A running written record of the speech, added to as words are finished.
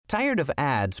Tired of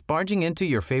ads barging into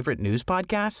your favorite news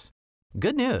podcasts?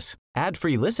 Good news.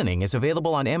 Ad-free listening is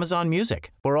available on Amazon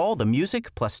Music for all the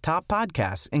music plus top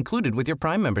podcasts included with your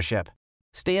Prime membership.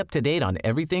 Stay up to date on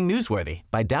everything newsworthy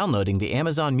by downloading the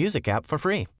Amazon Music app for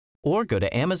free or go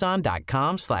to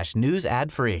amazon.com/news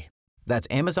ad free. That's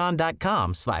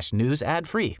amazon.com/news ad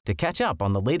free to catch up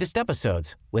on the latest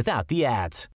episodes without the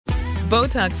ads.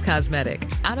 Botox Cosmetic,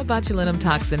 out of botulinum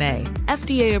toxin A,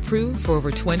 FDA approved for over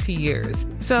 20 years.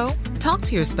 So, talk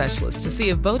to your specialist to see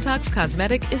if Botox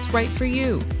Cosmetic is right for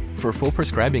you. For full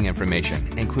prescribing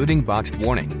information, including boxed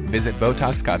warning, visit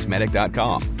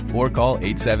BotoxCosmetic.com or call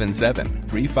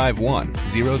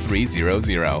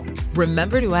 877-351-0300.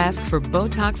 Remember to ask for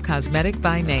Botox Cosmetic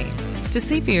by name. To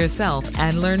see for yourself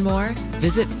and learn more,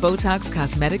 visit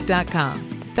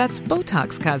BotoxCosmetic.com. That's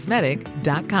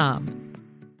BotoxCosmetic.com.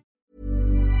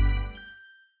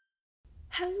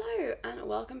 Hello and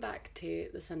welcome back to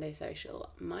The Sunday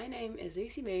Social. My name is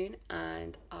Lucy Moon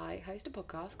and I host a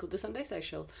podcast called The Sunday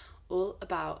Social, all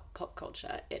about pop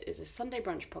culture. It is a Sunday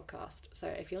brunch podcast, so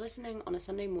if you're listening on a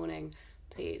Sunday morning,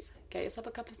 please get yourself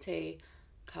a cup of tea,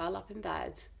 curl up in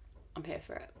bed. I'm here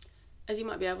for it. As you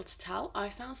might be able to tell, I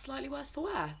sound slightly worse for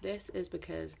wear. This is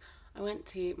because I went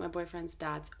to my boyfriend's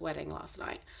dad's wedding last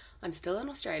night. I'm still in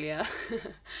Australia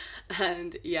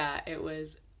and yeah, it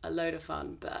was a load of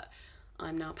fun, but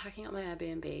I'm now packing up my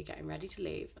Airbnb, getting ready to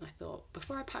leave, and I thought,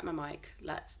 before I pack my mic,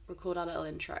 let's record our little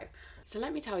intro. So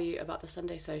let me tell you about the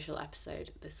Sunday Social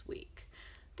episode this week.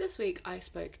 This week I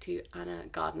spoke to Anna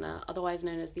Gardner, otherwise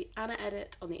known as the Anna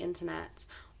Edit on the internet,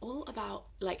 all about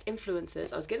like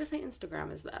influencers. I was going to say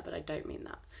Instagrammers there, but I don't mean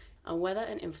that. And whether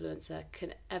an influencer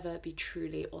can ever be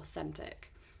truly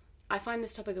authentic. I find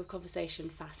this topic of conversation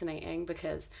fascinating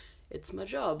because it's my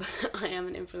job. I am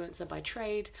an influencer by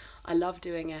trade. I love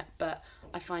doing it, but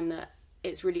I find that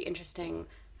it's really interesting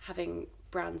having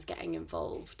brands getting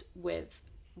involved with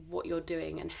what you're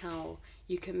doing and how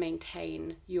you can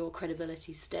maintain your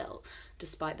credibility still,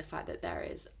 despite the fact that there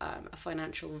is a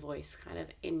financial voice kind of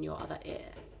in your other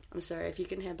ear. I'm sorry if you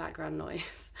can hear background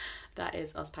noise. That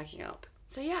is us packing up.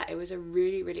 So yeah, it was a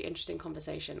really, really interesting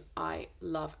conversation. I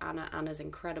love Anna. Anna's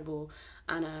incredible.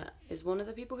 Anna is one of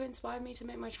the people who inspired me to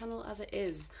make my channel as it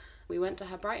is. We went to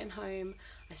her Brighton home.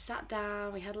 I sat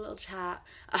down, we had a little chat.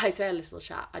 I say a little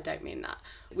chat, I don't mean that.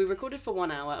 We recorded for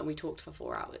 1 hour and we talked for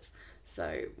 4 hours.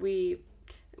 So we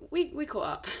caught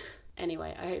up.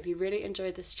 Anyway, I hope you really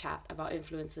enjoyed this chat about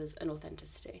influencers and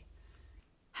authenticity.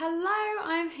 Hello,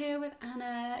 I'm here with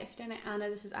Anna. If you don't know Anna,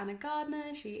 this is Anna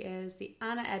Gardner. She is the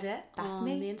Anna Edit on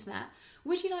the internet.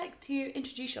 Would you like to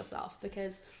introduce yourself?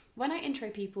 Because when I intro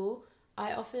people,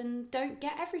 I often don't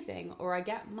get everything, or I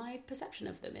get my perception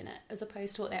of them in it, as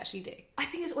opposed to what they actually do. I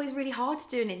think it's always really hard to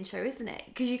do an intro, isn't it?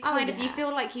 Because you you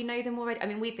feel like you know them already. I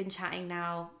mean, we've been chatting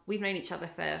now. We've known each other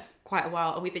for quite a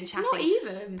while, and we've been chatting. Not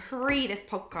even pre this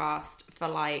podcast for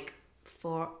like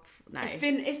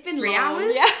It's been 3 long.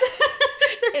 hours. Yeah.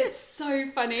 It's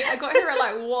so funny. I got here at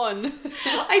like 1.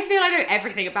 I feel I know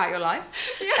everything about your life.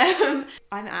 Yeah.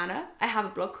 I'm Anna. I have a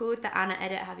blog called The Anna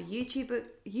Edit. I have a YouTuber?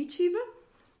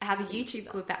 I have a YouTube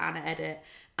called The Anna Edit,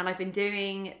 and I've been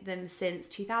doing them since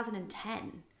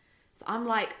 2010. So I'm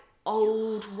like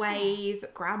old wave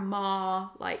grandma,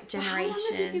 like generation. How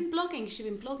long have you been blogging? Because you've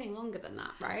been blogging longer than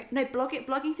that, right? No,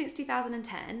 blogging since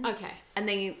 2010. Okay. And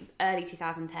then early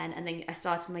 2010, and then I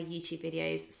started my YouTube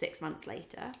videos 6 months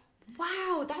later.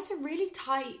 Wow, that's a really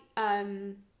tight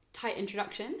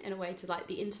introduction in a way to like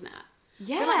the internet.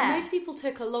 Yeah. I feel like most people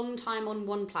took a long time on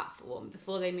one platform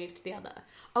before they moved to the other.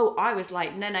 Oh, I was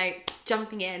like, no,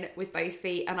 jumping in with both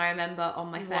feet. And I remember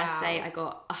on my first day, I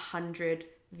got 100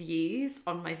 views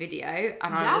on my video,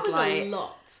 and I was like, a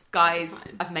lot, guys,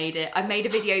 I've made it. I made a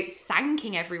video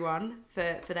thanking everyone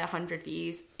for their 100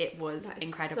 views. It was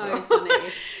incredible. So funny.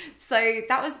 So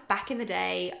that was back in the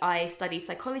day. I studied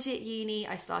psychology at uni.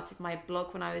 I started my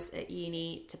blog when I was at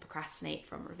uni to procrastinate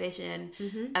from revision.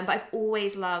 But I've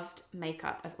always loved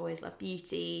makeup. I've always loved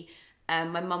beauty.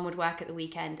 My mum would work at the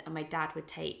weekend and my dad would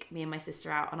take me and my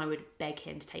sister out, and I would beg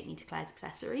him to take me to Claire's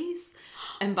Accessories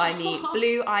and buy me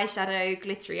blue eyeshadow,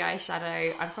 glittery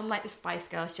eyeshadow. I'm from like the Spice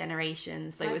Girls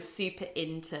generation, so I was super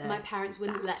into My parents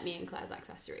wouldn't let me in Claire's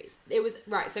Accessories. It was,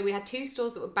 right, so we had 2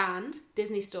 stores that were banned,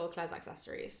 Disney Store, Claire's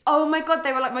Accessories. Oh my God,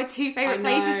 they were like my 2 favourite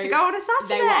places to go on a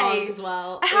Saturday. They were ours as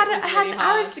well. I had an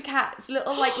Aristocats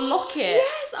little like locket.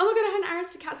 Yes, oh my God, I had an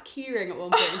Aristocats keyring at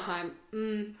one point in time.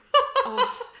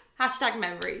 Oh. Hashtag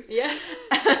memories. Yeah.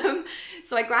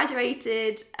 So I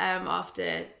graduated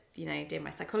after, doing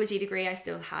my psychology degree. I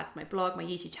still had my blog, my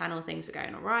YouTube channel, things were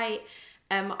going all right.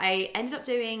 I ended up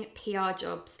doing PR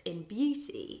jobs in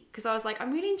beauty because I was like,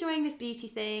 I'm really enjoying this beauty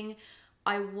thing.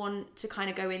 I want to kind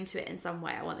of go into it in some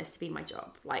way. I want this to be my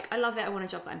job. Like, I love it. I want a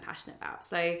job that I'm passionate about.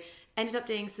 So ended up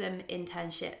doing some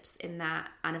internships in that.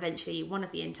 And eventually one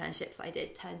of the internships I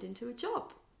did turned into a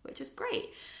job, which was great.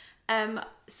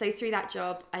 So through that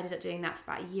job, I ended up doing that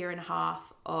for about 1.5 years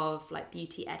of like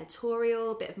beauty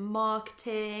editorial, bit of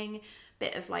marketing,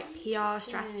 bit of like PR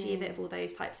strategy, a bit of all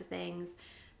those types of things.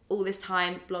 All this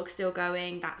time, blog still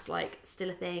going. That's like still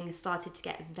a thing. Started to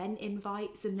get event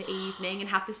invites in the evening and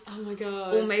have this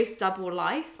almost double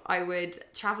life. I would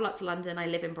travel up to London. I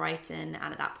live in Brighton,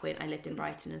 and at that point I lived in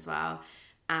Brighton as well.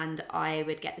 And I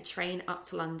would get the train up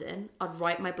to London. I'd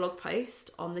write my blog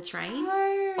post on the train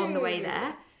on the way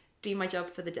there, do my job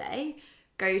for the day,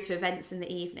 go to events in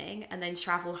the evening, and then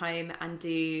travel home and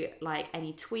do like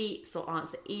any tweets or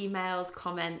answer emails,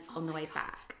 comments on the way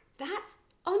back. That's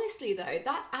honestly though,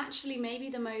 that's actually maybe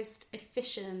the most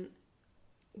efficient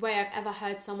way I've ever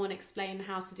heard someone explain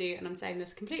how to do, and I'm saying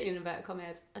this completely in inverted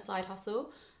commas, a side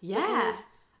hustle. Yeah. Because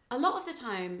a lot of the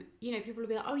time, you know, people will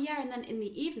be like, oh yeah, and then in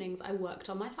the evenings I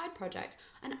worked on my side project.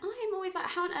 And I'm always like,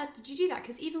 how on earth did you do that?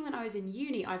 Because even when I was in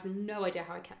uni, I have no idea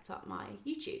how I kept up my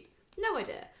YouTube. No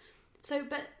idea. So,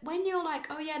 but when you're like,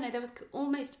 oh yeah, no, there was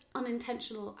almost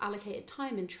unintentional allocated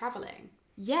time in travelling.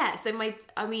 Yeah, so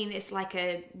it's like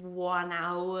a 1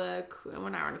 hour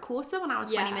and a quarter, 1 hour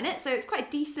 20 minutes. So it's quite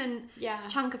a decent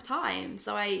chunk of time.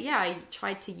 So I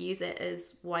tried to use it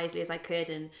as wisely as I could.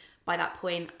 And by that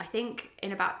point, I think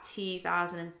in about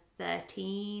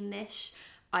 2013-ish,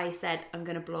 I said, I'm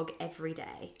going to blog every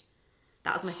day.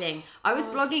 That was my thing. I was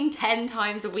blogging 10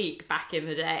 times a week back in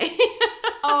the day.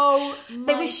 Oh,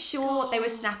 they were short, they were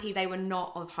snappy, they were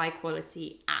not of high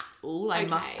quality at all. I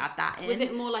must add that in. Was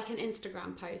it more like an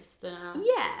Instagram post than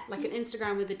like an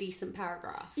Instagram with a decent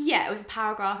paragraph? Yeah, it was a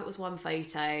paragraph, it was one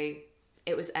photo,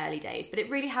 it was early days, but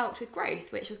it really helped with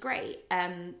growth, which was great.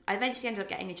 I eventually ended up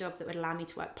getting a job that would allow me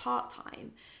to work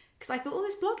part-time because I thought,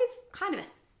 this blog is kind of a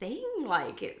thing,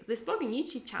 like this blogging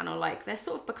YouTube channel, like they're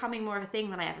sort of becoming more of a thing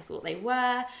than I ever thought they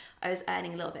were. I was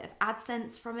earning a little bit of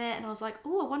AdSense from it, and I was like, I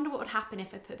wonder what would happen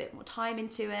if I put a bit more time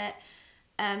into it.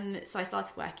 So I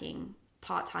started working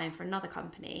part-time for another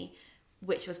company,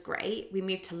 which was great. We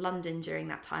moved to London during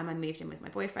that time. I moved in with my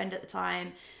boyfriend at the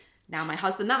time, now my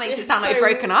husband. That makes it sound like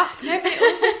broken up. No, but it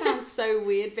also sounds so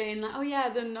weird being like, oh yeah,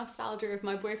 the nostalgia of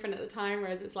my boyfriend at the time,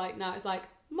 whereas it's like, now it's like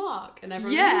Mark, and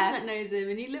everyone on the internet knows him,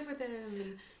 and you live with him.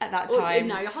 And, at that time,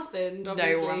 now your husband,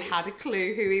 obviously. No one had a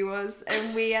clue who he was.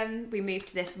 And we moved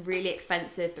to this really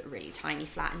expensive but really tiny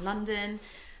flat in London.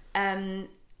 And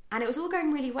it was all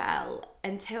going really well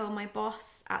until my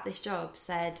boss at this job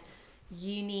said,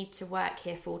 you need to work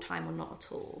here full-time or not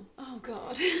at all. Oh,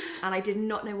 God. And I did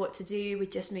not know what to do. We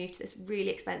just moved to this really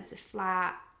expensive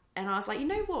flat. And I was like, you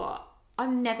know what?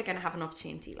 I'm never going to have an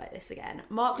opportunity like this again.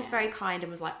 Mark was very kind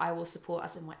and was like, I will support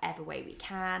us in whatever way we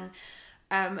can.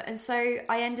 And so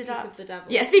I ended up... Speak of the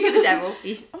devil. Yeah, speak of the devil.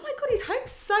 Oh my God, he's home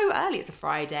so early. It's a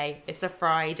Friday.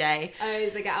 Oh,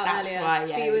 they get out That's earlier. Why,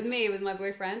 See, with me, with my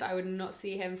boyfriend, I would not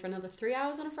see him for another 3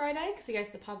 hours on a Friday because he goes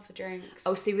to the pub for drinks.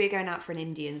 Oh, see, we're going out for an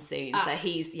Indian soon. So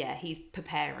he's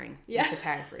preparing. Yeah. He's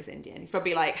preparing for his Indian. He's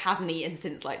probably like, hasn't eaten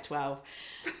since like 12.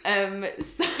 Sorry,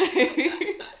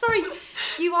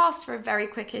 you asked for a very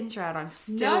quick intro and I'm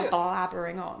still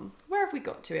blabbering on. Where have we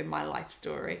got to in my life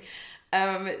story?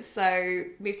 So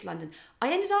moved to London.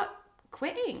 I ended up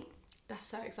quitting. That's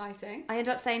so exciting. I ended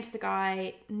up saying to the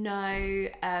guy, no,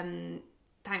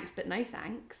 thanks, but no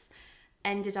thanks.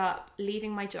 Ended up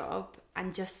leaving my job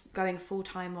and just going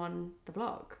full-time on the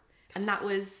blog. And that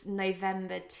was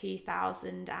November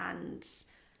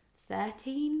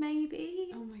 2013,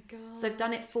 maybe. Oh my God. So I've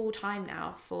done it full-time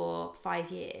now for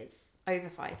 5 years, over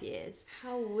 5 years.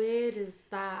 How weird is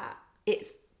that? It's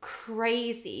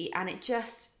crazy, and it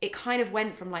kind of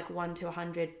went from like 1 to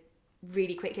 100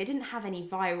 really quickly. I didn't have any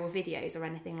viral videos or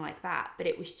anything like that, but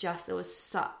it was just, there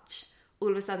was all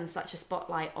of a sudden such a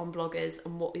spotlight on bloggers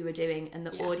and what we were doing, and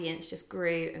the audience just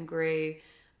grew and grew.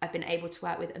 I've been able to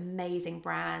work with amazing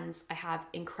brands. I have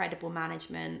incredible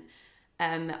management.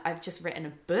 I've just written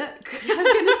a book. I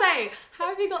was going to say, how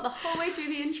have you got the whole way through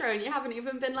the intro and you haven't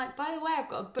even been like, by the way, I've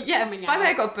got a book coming out. By the way,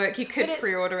 I've got a book. You could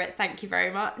pre-order it. Thank you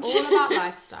very much. All about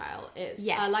lifestyle. It's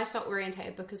a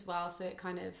lifestyle-orientated book as well. So it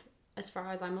kind of, as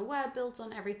far as I'm aware, builds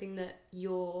on everything that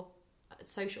your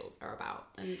socials are about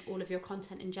and all of your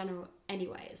content in general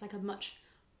anyway. It's like a much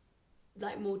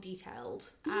more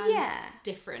detailed and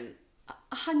different.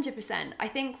 100%. I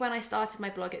think when I started my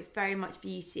blog, it's very much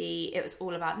beauty. It was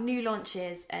all about new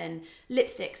launches and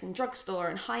lipsticks and drugstore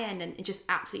and high end and just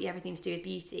absolutely everything to do with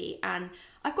beauty. And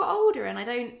I've got older and I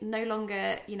don't no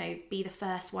longer, you know, be the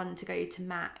first one to go to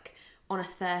MAC on a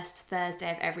first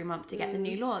Thursday of every month to get the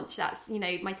new launch. That's, you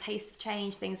know, my tastes have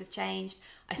changed, things have changed.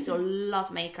 I still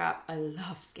love makeup, I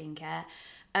love skincare.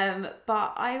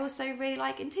 But I also really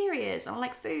like interiors, and I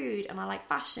like food, and I like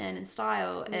fashion and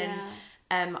style,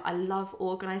 and I love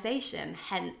organisation,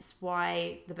 hence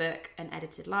why the book An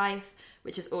Edited Life,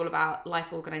 which is all about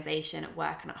life organisation at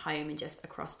work and at home and just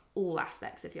across all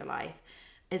aspects of your life,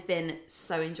 has been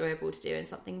so enjoyable to do and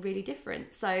something really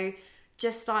different. So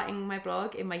just starting my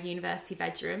blog in my university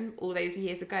bedroom all those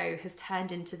years ago has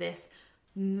turned into this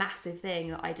massive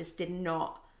thing that I just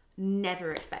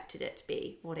never expected it to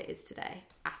be what it is today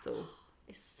at all.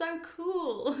 It's so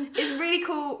cool. It's really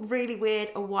cool, really weird,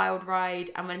 a wild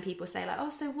ride. And when people say like, oh,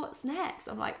 so what's next?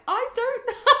 I'm like, I don't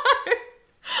know.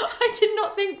 I did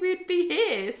not think we'd be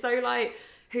here. So like,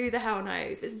 who the hell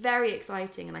knows? It's very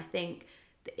exciting. And I think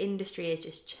the industry is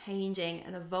just changing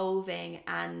and evolving.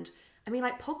 And I mean,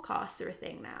 like, podcasts are a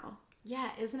thing now. Yeah,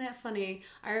 isn't it funny?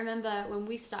 I remember when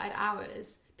we started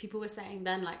ours, people were saying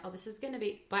then like, oh, this is going to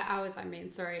be, by ours I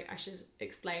mean, sorry, I should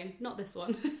explain, not this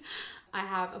one. I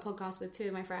have a podcast with 2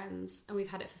 of my friends and we've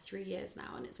had it for 3 years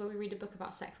now, and it's where we read a book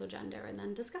about sex or gender and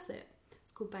then discuss it.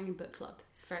 It's called Banging Book Club.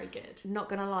 It's very good. Not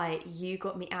gonna lie, you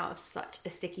got me out of such a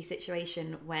sticky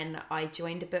situation when I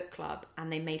joined a book club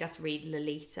and they made us read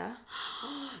Lolita.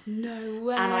 No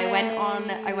way. And I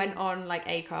went on like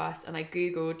Acast and I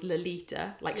googled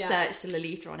Lolita, searched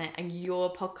Lolita on it, and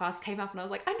your podcast came up and I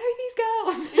was like, I know these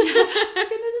girls. I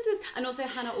can listen to this. And also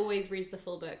Hannah always reads the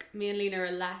full book. Me and Lena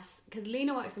are less, because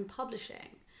Lena works in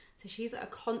publishing. So she's at a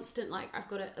constant, like, I've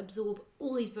got to absorb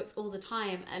all these books all the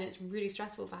time and it's really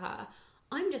stressful for her.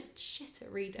 I'm just shit at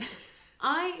reading.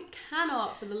 I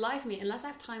cannot, for the life of me, unless I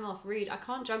have time off, read. I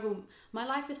can't juggle. My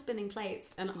life is spinning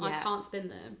plates and I can't spin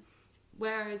them.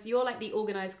 Whereas you're like the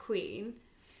organised queen.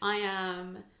 I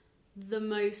am the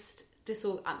most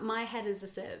disorganized. My head is a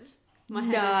sieve. My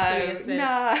head is fully a sieve.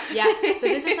 No. Yeah. So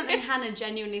this is something Hannah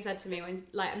genuinely said to me when,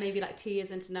 like, maybe like 2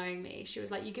 years into knowing me. She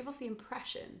was like, you give off the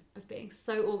impression of being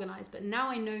so organised, but now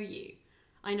I know you.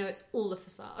 I know it's all a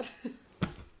facade.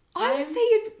 I would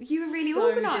say you were really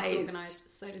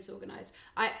organised. So disorganised.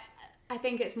 I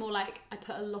think it's more like I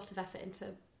put a lot of effort into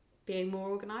being more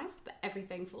organised, but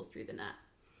everything falls through the net.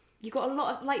 You got a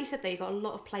lot of, like you said there, you got a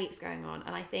lot of plates going on,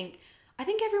 and I think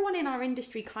everyone in our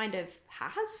industry kind of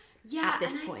has at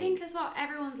this point. I think as well,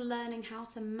 everyone's learning how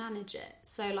to manage it.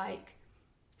 So like,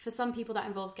 for some people that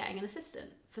involves getting an assistant.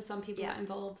 For some people that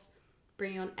involves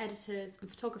bringing on editors and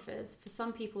photographers. For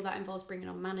some people that involves bringing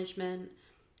on management.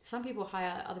 Some people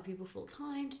hire other people full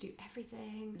time to do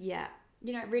everything. Yeah.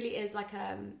 You know, it really is like,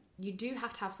 you do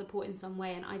have to have support in some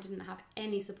way, and I didn't have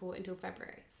any support until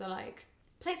February. So like,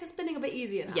 plates are spinning a bit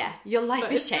easier now. Yeah, your life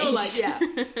has changed.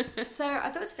 So I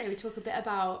thought today we'd talk a bit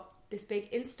about this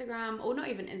big Instagram, or not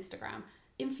even Instagram,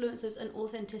 influencers and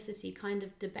authenticity kind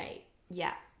of debate.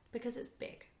 Yeah. Because it's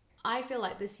big. I feel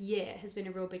like this year has been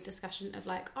a real big discussion of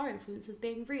like, are influencers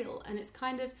being real? And it's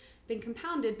kind of been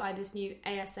compounded by this new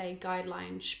ASA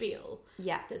guideline spiel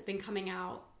that's been coming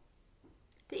out,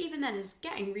 that even then is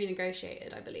getting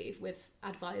renegotiated, I believe, with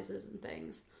advisors and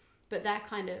things. But they're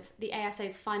kind of, the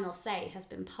ASA's final say has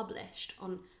been published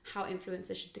on how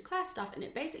influencers should declare stuff, and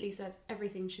it basically says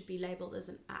everything should be labelled as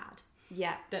an ad.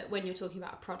 Yeah. But when you're talking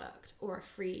about a product or a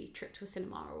free trip to a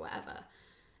cinema or whatever.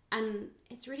 And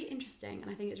it's really interesting,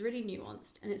 and I think it's really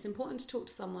nuanced, and it's important to talk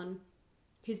to someone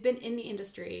who's been in the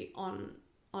industry on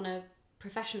a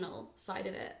professional side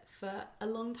of it for a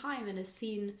long time and has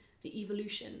seen the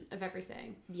evolution of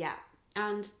everything. Yeah.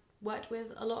 And worked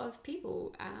with a lot of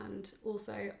people, and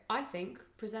also, I think,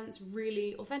 presents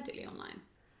really authentically online.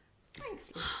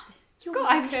 Thanks, Lucy. You're God,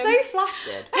 I'm so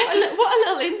flattered. What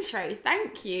a little intro.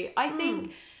 Thank you. I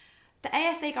think the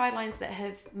ASA guidelines that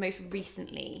have most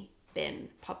recently been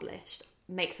published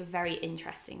make for very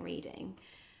interesting reading,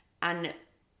 and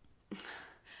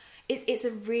it's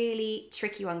a really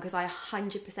tricky one because I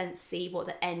 100% see what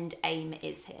the end aim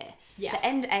is here. Yeah. The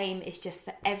end aim is just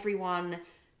for everyone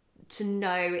to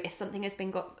know if something has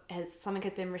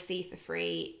been received for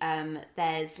free.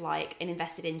 There's like an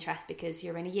invested interest because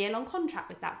you're in a year-long contract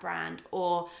with that brand,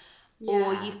 or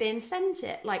you've been sent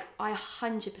it. Like, I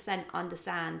 100%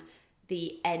 understand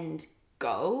the end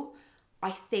goal. I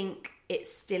think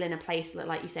it's still in a place that,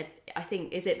 like you said, I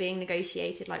think, is it being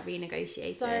negotiated, like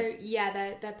renegotiated? So,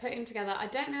 yeah, they're putting together, I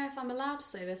don't know if I'm allowed to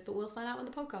say this, but we'll find out when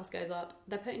the podcast goes up.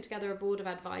 They're putting together a board of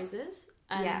advisors.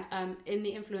 And in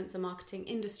the influencer marketing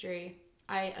industry,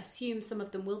 I assume some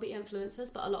of them will be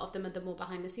influencers, but a lot of them are the more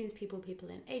behind the scenes people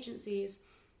in agencies,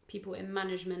 people in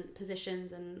management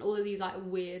positions and all of these like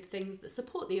weird things that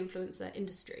support the influencer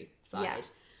industry side,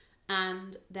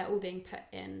 and they're all being put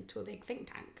into a big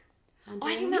think tank.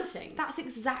 I think that's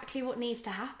exactly what needs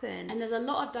to happen. And there's a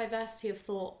lot of diversity of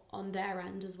thought on their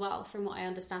end as well. From what I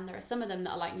understand, there are some of them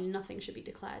that are like, nothing should be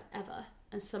declared ever,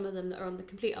 and some of them that are on the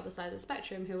complete other side of the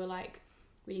spectrum who are like,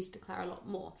 we need to declare a lot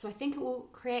more. So I think it will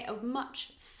create a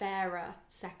much fairer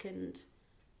second,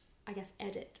 I guess,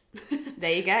 edit.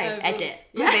 There you go. Edit.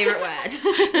 My favourite word.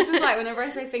 This is like whenever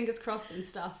I say fingers crossed and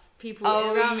stuff, people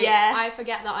around me, I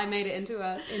forget that I made it into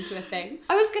a thing.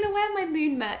 I was going to wear my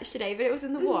moon merch today, but it was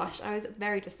in the wash. I was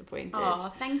very disappointed.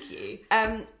 Oh, thank you.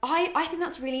 I think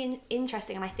that's really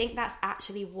interesting, and I think that's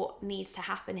actually what needs to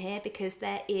happen here, because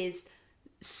there is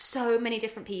so many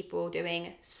different people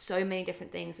doing so many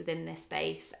different things within this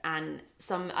space, and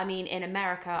in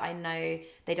America, I know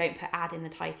they don't put ad in the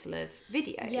title of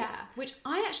videos. Yeah, which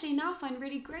I actually now find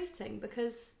really grating,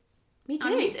 because me too.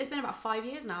 It's been about 5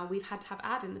 years now. We've had to have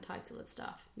ad in the title of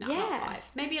stuff. No, not 5.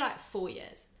 Maybe like 4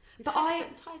 years. But I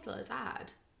put the title as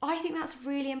ad. I think that's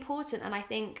really important, and I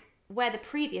think where the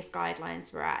previous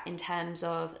guidelines were at in terms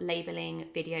of labelling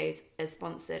videos as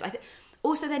sponsored,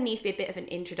 also there needs to be a bit of an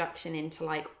introduction into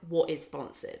like what is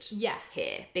sponsored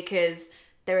here, because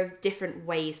there are different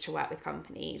ways to work with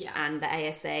companies, and the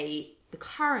ASA, the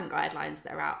current guidelines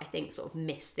that are out, I think sort of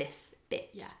miss this bit.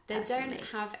 Yeah, they don't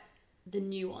have the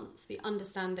nuance, the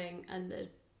understanding and the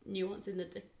nuance in the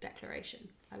declaration,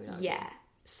 I would argue. Yeah.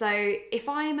 So if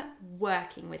I'm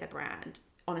working with a brand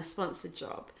on a sponsored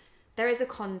job, there is a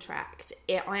contract.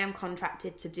 I am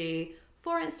contracted to do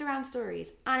 4 Instagram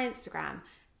stories and Instagram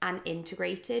and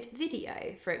integrated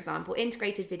video. For example,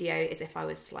 integrated video is if I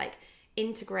was to like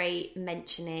integrate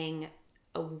mentioning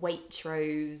a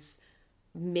Waitrose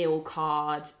meal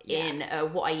card in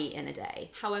what I eat in a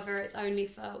day. However, it's only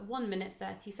for 1 minute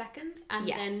 30 seconds, and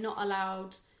they're not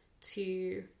allowed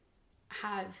to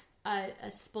have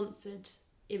a sponsored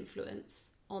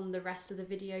influence on the rest of the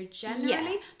video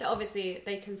generally. That obviously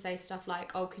they can say stuff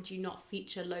like, oh, could you not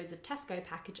feature loads of Tesco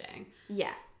packaging?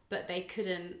 Yeah. But they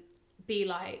couldn't be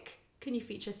like, can you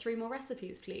feature 3 more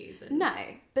recipes, please? And no,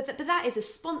 but that is a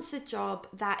sponsored job.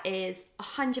 That is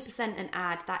 100% an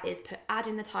ad. That is put ad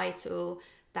in the title.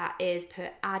 That is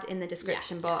put ad in the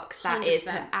description box. That 100%. Is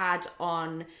put ad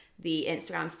on the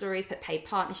Instagram stories, put paid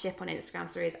partnership on Instagram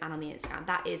stories and on the Instagram.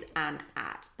 That is an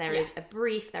ad. There is a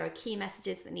brief. There are key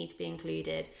messages that need to be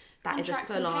included. That contracts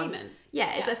is a full-on payment.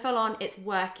 It's a full-on. It's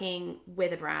working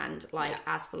with a brand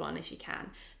as full-on as you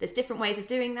can. There's different ways of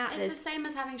doing that. It's the same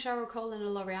as having Cheryl Cole in a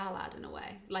L'Oreal ad in a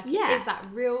way. Like, is that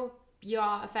real? You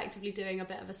are effectively doing a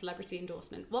bit of a celebrity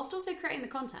endorsement whilst also creating the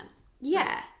content.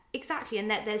 Yeah, exactly. And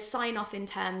that there's sign-off in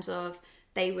terms of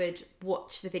they would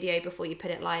watch the video before you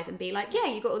put it live and be like, yeah,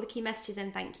 you got all the key messages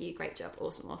in, thank you, great job,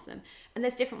 awesome. And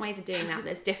there's different ways of doing that.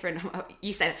 There's different,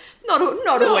 you said, not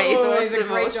always awesome,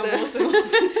 great job, awesome.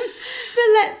 But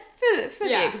let's, for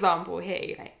the example here,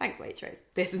 you know, thanks Waitrose.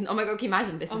 This is, oh my God, can you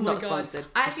imagine, this is not sponsored.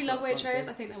 I actually love Waitrose,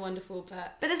 I think they're wonderful,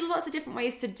 but there's lots of different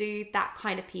ways to do that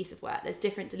kind of piece of work. There's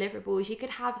different deliverables. You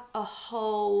could have a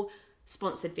whole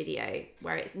sponsored video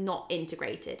where it's not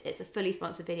integrated, it's a fully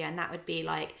sponsored video, and that would be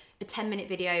like a 10-minute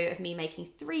video of me making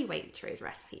 3 Waitrose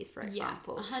recipes, for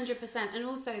example. 100%. And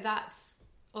also that's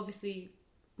obviously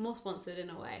more sponsored in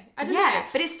a way. I don't know.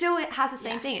 But it has the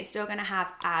same thing. It's still going to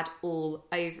have ad all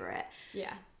over it.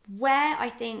 Yeah. Where I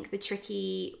think the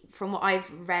tricky, from what I've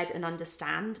read and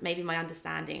understand, maybe my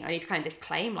understanding, I need to kind of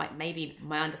disclaim, like maybe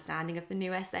my understanding of the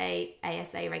new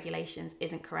ASA regulations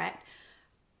isn't correct.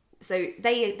 So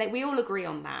we all agree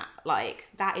on that. Like,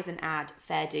 that is an ad,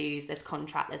 fair dues, there's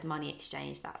contract, there's money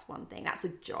exchange, that's one thing. That's a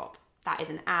job. That is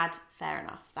an ad, fair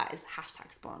enough. That is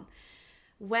 #spawn.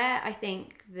 Where I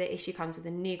think the issue comes with the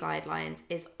new guidelines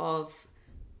is of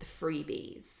the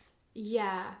freebies.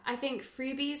 Yeah, I think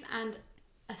freebies and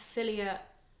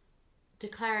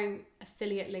declaring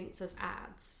affiliate links as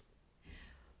ads.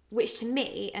 Which to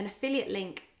me, an affiliate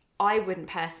link, I wouldn't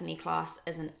personally class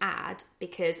as an ad,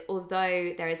 because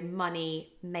although there is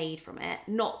money made from it,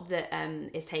 not that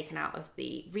is taken out of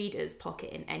the reader's pocket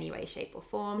in any way, shape or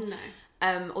form.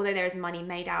 No. Although there is money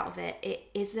made out of it,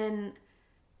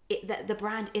 the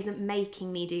brand isn't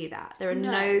making me do that. There are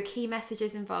no key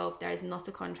messages involved. There is not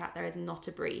a contract. There is not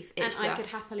a brief. I could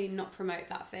happily not promote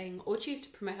that thing, or choose to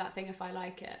promote that thing if I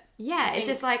like it. Yeah, it's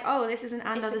just like, oh, this is an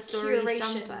And Other Stories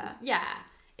jumper. Yeah.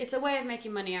 It's a way of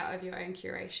making money out of your own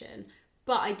curation.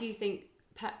 But I do think,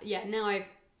 now I've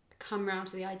come around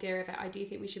to the idea of it, I do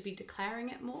think we should be declaring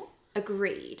it more.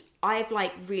 Agreed. I've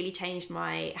really changed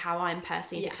how I'm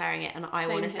personally declaring it, and I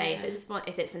want to say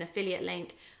if it's an affiliate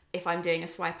link, if I'm doing a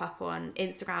swipe up on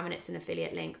Instagram and it's an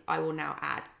affiliate link, I will now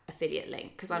add affiliate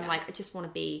link because I'm like, I just want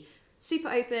to be super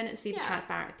open and super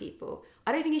transparent with people.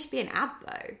 I don't think it should be an ad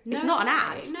though. No, it's not an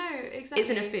ad. No, exactly. It's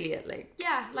an affiliate link.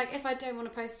 Yeah, like if I don't want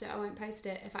to post it, I won't post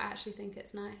it. If I actually think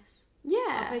it's nice,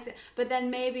 yeah, I'll post it. But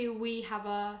then maybe we have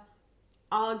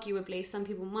arguably, some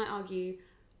people might argue,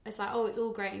 it's like, oh, it's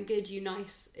all great and good, you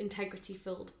nice,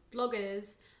 integrity-filled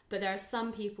bloggers, but there are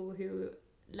some people who,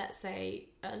 let's say,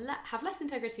 have less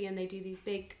integrity and they do these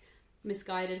big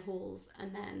misguided hauls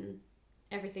and then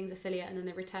everything's affiliate and then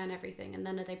they return everything, and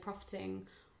then are they profiting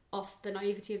off the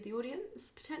naivety of the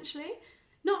audience, potentially?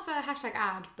 Not for hashtag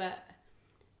ad, but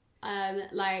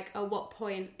like, at what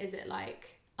point is it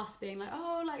like us being like,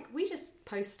 oh, like, we just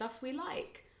post stuff we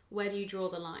like? Where do you draw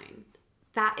the line?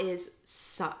 That is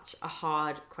such a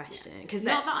hard question. Because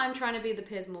not that I'm trying to be the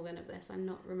Piers Morgan of this. I'm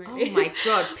not remotely. Oh my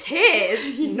God,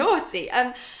 Piers, naughty.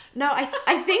 No,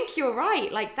 I think you're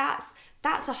right. Like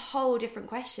that's a whole different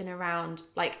question around.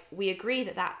 Like, we agree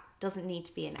that doesn't need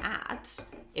to be an ad.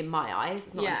 In my eyes,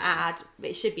 it's not an ad.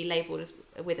 It should be labelled as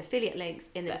with affiliate links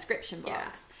in the description box.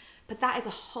 Yeah. But that is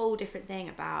a whole different thing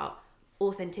about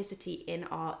authenticity in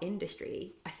our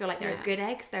industry. I feel like there are good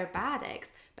eggs, there are bad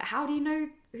eggs, but how do you know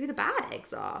who the bad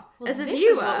eggs are? Well, as a this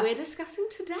viewer, is what we're discussing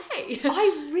today.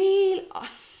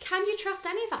 Can you trust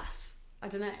any of us? I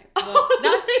don't know. Well,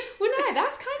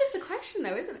 that's kind of the question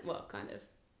though, isn't it? Well, kind of.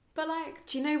 But like,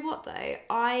 do you know what though?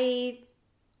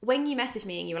 When you messaged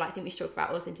me and you were like, I think we should talk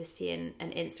about authenticity and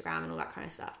Instagram and all that kind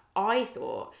of stuff, I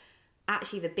thought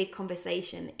actually the big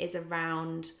conversation is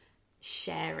around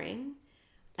sharing.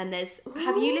 And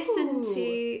have you listened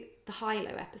to the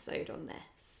Hilo episode on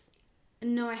this?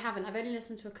 No, I haven't. I've only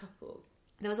listened to a couple.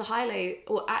 There was a Hilo,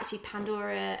 or actually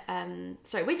Pandora,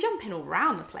 sorry, we're jumping all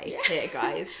around the place here,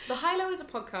 guys. The Hilo is a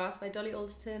podcast by Dolly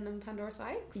Alderton and Pandora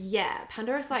Sykes. Yeah,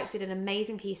 Pandora Sykes did an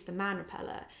amazing piece for Man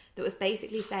Repeller that was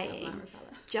basically saying,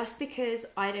 just because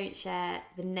I don't share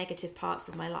the negative parts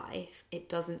of my life, it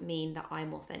doesn't mean that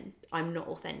I'm not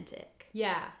authentic.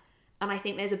 Yeah. And I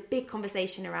think there's a big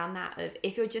conversation around that of,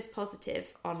 if you're just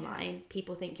positive online,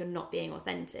 people think you're not being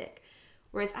authentic.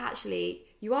 Whereas actually,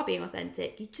 you are being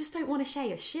authentic. You just don't want to share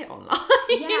your shit online.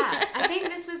 Yeah, I think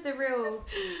this was the real...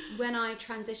 When I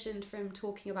transitioned from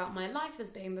talking about my life as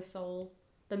being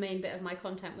the main bit of my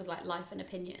content was like life and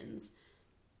opinions.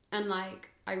 And like,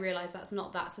 I realised that's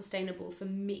not that sustainable for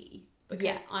me.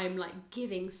 Because I'm like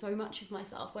giving so much of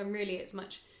myself when really it's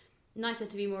much nicer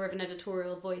to be more of an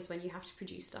editorial voice when you have to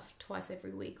produce stuff twice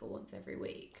every week or once every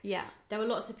week. Yeah. There were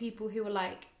lots of people who were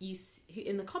like, who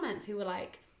in the comments who were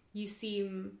like,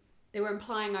 they were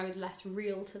implying I was less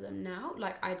real to them now.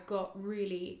 Like, I'd got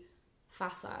really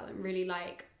facile and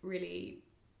really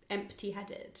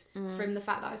empty-headed from the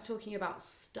fact that I was talking about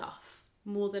stuff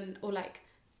more than, or like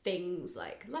things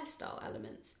like lifestyle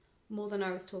elements, more than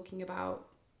I was talking about,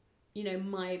 you know,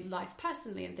 my life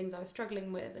personally and things I was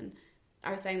struggling with. And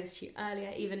I was saying this to you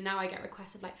earlier, even now I get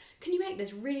requests of like, can you make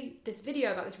this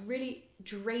video about this really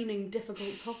draining,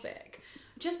 difficult topic?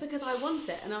 Just because I want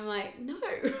it. And I'm like, no.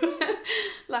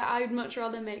 Like, I'd much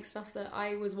rather make stuff that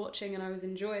I was watching and I was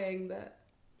enjoying that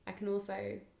I can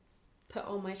also put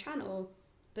on my channel.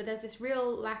 But there's this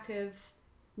real lack of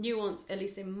nuance, at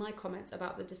least in my comments,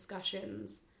 about the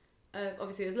discussions of,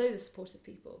 obviously there's loads of supportive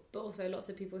people, but also lots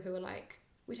of people who are like,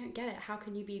 we don't get it. How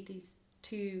can you be these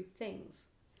two things?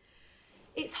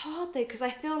 It's hard though, because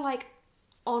I feel like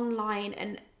online,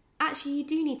 and actually you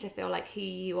do need to feel like who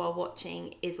you are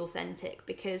watching is authentic,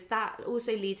 because that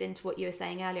also leads into what you were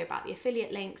saying earlier about the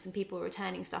affiliate links and people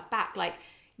returning stuff back. Like,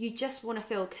 you just want to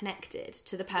feel connected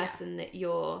to the person that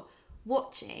you're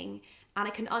watching. And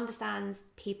I can understand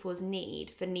people's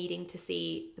need for needing to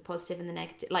see the positive and the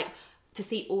negative, like to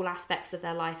see all aspects of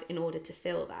their life in order to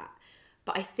feel that.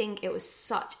 But I think it was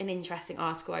such an interesting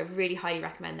article. I really highly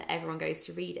recommend that everyone goes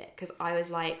to read it, because I was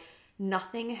like,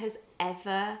 nothing has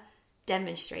ever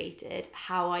demonstrated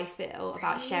how I feel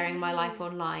about sharing my life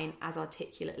online as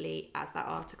articulately as that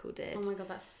article did. Oh my God,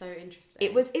 that's so interesting.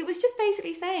 It was just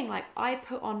basically saying, like, I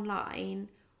put online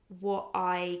what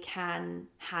I can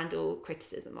handle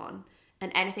criticism on,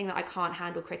 and anything that I can't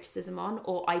handle criticism on,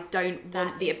 or I don't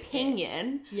want the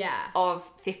opinion of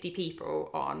 50 people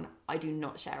on, I do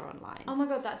not share online. Oh my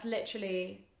God, that's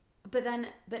literally... But then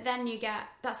you get...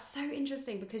 That's so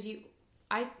interesting, because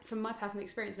from my personal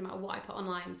experience, no matter what I put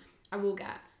online, I will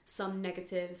get some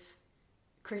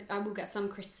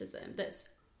criticism that's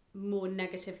more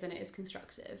negative than it is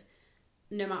constructive,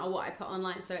 no matter what I put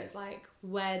online. So it's like,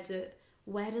 where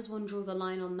does one draw the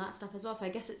line on that stuff as well? So I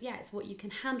guess it's what you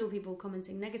can handle people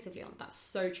commenting negatively on. That's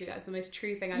so true. That's the most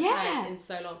true thing I've heard in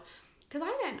so long. Because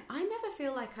I never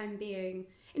feel like I'm being,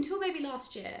 until maybe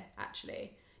last year,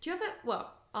 actually. Do you ever,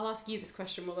 well, I'll ask you this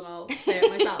question more than I'll say it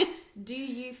myself. Do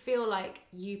you feel like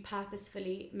you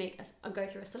purposefully go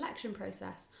through a selection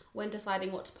process when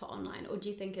deciding what to put online? Or do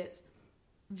you think it's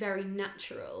very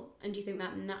natural? And do you think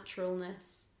that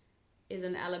naturalness is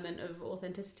an element of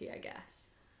authenticity, I guess?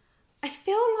 I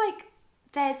feel like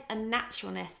there's a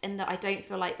naturalness in that I don't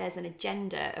feel like there's an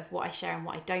agenda of what I share and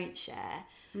what I don't share.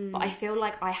 But I feel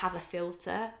like I have a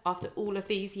filter after all of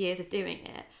these years of doing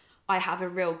it. I have a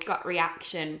real gut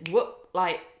reaction. Whoop,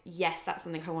 like, yes, that's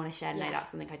something I want to share. No,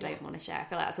 that's something I don't want to share. I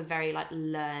feel like that's a very like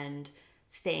learned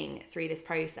thing through this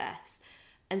process.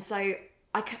 And so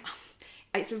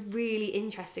it's a really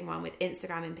interesting one with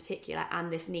Instagram in particular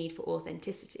and this need for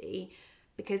authenticity,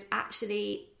 because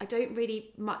actually I don't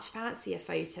really much fancy a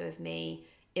photo of me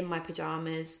in my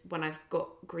pajamas when I've got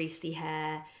greasy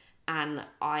hair and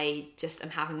I just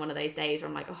am having one of those days where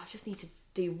I'm like, oh, I just need to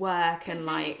do work. And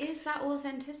like, is that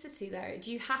authenticity though?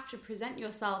 Do you have to present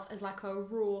yourself as like a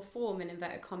raw form in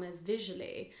inverted commas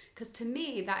visually? Because to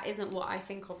me that isn't what I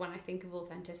think of when I think of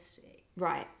authenticity.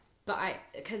 Right. But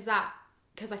because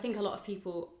I think a lot of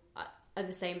people are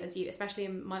the same as you, especially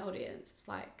in my audience. It's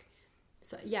like,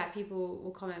 so yeah, people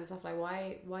will comment and stuff like,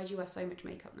 why do you wear so much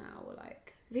makeup now? Or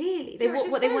like, really, they want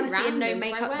to see a no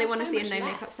makeup. They want to see a no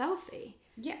makeup selfie.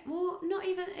 Yeah, well, not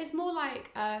even. It's more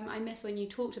like I miss when you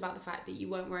talked about the fact that you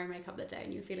weren't wearing makeup that day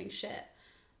and you were feeling shit.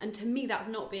 And to me, that's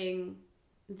not being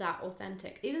that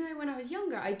authentic. Even though when I was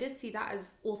younger, I did see that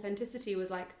as authenticity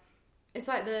was like, it's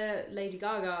like the Lady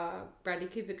Gaga, Bradley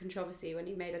Cooper controversy when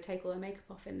he made her take all her makeup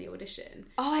off in the audition.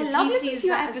 Oh, I love listening to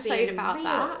your episode about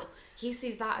that. He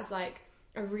sees that as like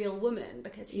a real woman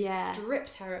because he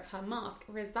stripped her of her mask,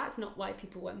 whereas that's not why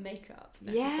people wear makeup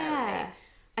necessarily. Yeah.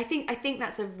 I think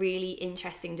that's a really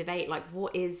interesting debate. Like,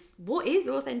 what is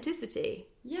authenticity?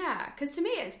 Yeah, because to me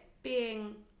it's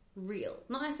being real,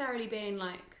 not necessarily being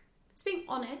like, it's being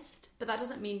honest, but that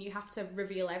doesn't mean you have to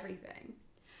reveal everything.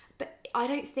 But I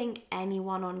don't think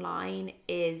anyone online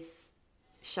is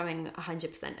showing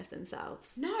 100% of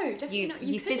themselves. No, definitely not.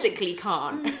 You physically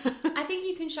can't. I think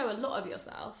you can show a lot of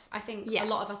yourself. I think a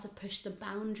lot of us have pushed the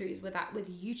boundaries with that, with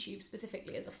YouTube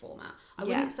specifically as a format. I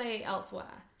wouldn't say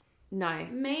elsewhere. No.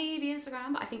 Maybe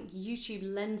Instagram, but I think YouTube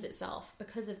lends itself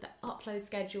because of the upload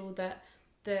schedule that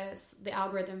the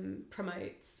algorithm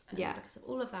promotes. And because of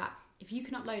all of that, if you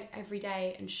can upload every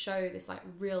day and show this like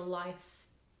real life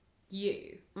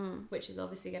you, which is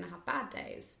obviously going to have bad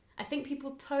days, I think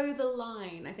people toe the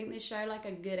line. I think they show like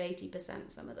a good 80%,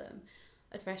 some of them,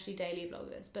 especially daily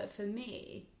vloggers. But for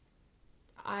me,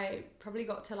 I probably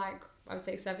got to like, I would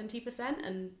say 70%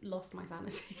 and lost my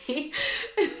sanity.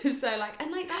 So like,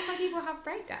 and like, that's why people have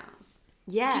breakdowns.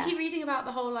 Yeah. Do you keep reading about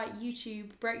the whole like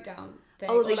YouTube breakdown thing?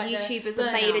 Oh, the like YouTubers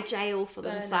have made a jail for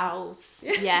themselves.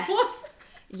 Yes. What?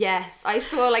 Yes. I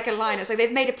saw like a line. It's like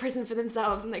they've made a prison for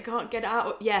themselves and they can't get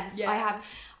out. Yes, I have.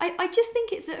 I just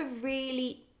think it's a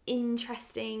really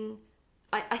interesting,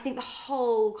 I think the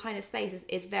whole kind of space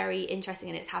is very interesting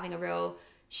and it's having a real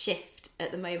shift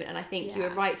at the moment. And I think you were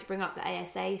right to bring up the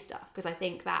ASA stuff, because I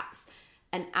think that's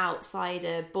an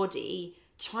outsider body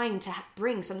trying to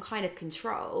bring some kind of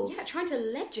control. Yeah, trying to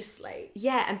legislate.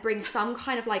 Yeah, and bring some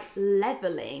kind of like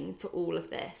levelling to all of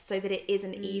this so that it is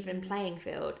an even playing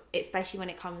field, especially when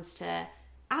it comes to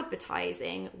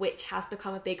advertising, which has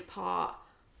become a big part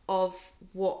of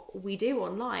what we do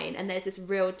online. And there's this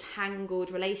real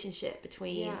tangled relationship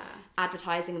between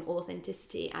advertising and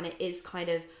authenticity, and it is kind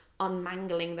of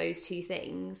unmangling those two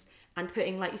things and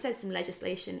putting, like you said, some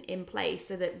legislation in place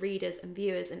so that readers and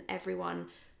viewers and everyone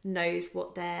knows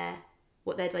what they're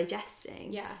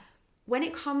digesting. Yeah. When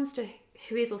it comes to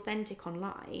who is authentic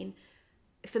online,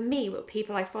 for me, what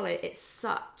people I follow, it's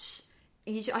such,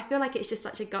 I feel like it's just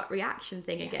such a gut reaction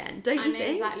thing again. Don't you think?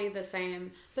 I'm exactly the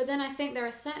same. But then I think there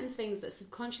are certain things that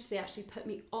subconsciously actually put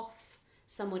me off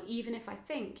someone, even if I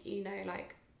think, you know,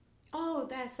 like, oh,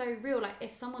 they're so real. Like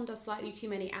if someone does slightly too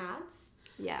many ads,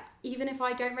 even if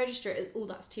I don't register it as, oh,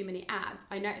 that's too many ads,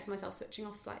 I notice myself switching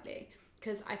off slightly,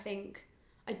 because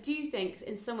I do think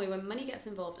in some way when money gets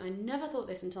involved, and I never thought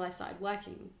this until I started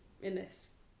working in this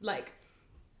like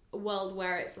world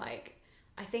where it's like,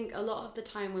 I think a lot of the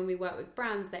time when we work with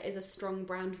brands, there is a strong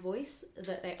brand voice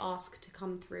that they ask to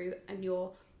come through, and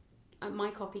my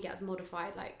copy gets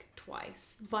modified like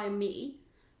twice by me,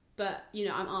 but you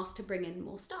know, I'm asked to bring in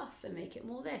more stuff and make it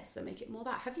more this and make it more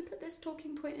that. Have you put this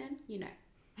talking point in? You know,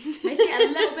 make it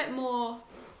a little bit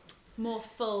more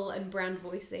full and brand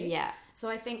voicey. Yeah. So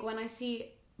I think when I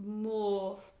see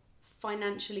more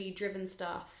financially driven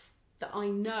stuff that I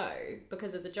know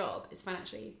because of the job is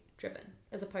financially driven,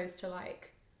 as opposed to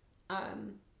like,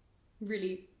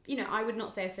 really, you know, I would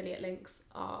not say affiliate links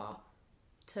are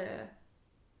to...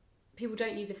 People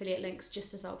don't use affiliate links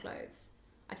just to sell clothes.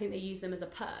 I think they use them as a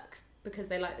perk because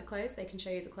they like the clothes, they can show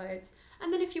you the clothes.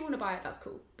 And then if you want to buy it, that's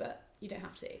cool, but you don't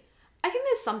have to. I think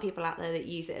there's some people out there that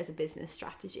use it as a business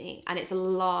strategy, and it's a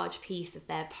large piece of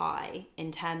their pie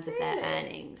in terms of their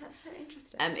earnings. That's so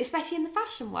interesting. Especially in the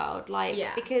fashion world,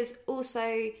 because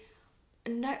also,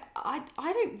 no, I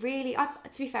don't really.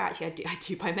 To be fair, actually, I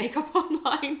do buy makeup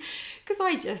online because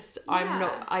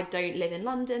I don't live in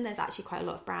London. There's actually quite a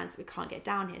lot of brands that we can't get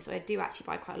down here, so I do actually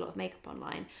buy quite a lot of makeup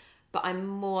online. But I'm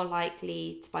more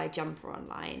likely to buy a jumper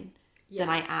online than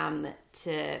I am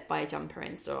to buy a jumper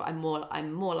in store. I'm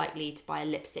more likely to buy a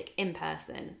lipstick in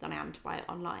person than I am to buy it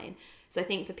online. So I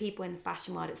think for people in the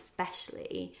fashion world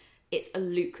especially, it's a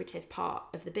lucrative part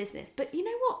of the business. But you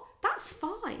know what? That's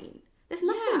fine. There's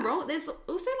nothing wrong. There's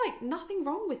also like nothing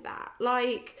wrong with that.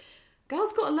 Like,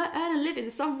 girls got to earn a living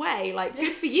some way. Like,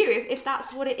 good for you if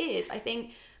that's what it is. I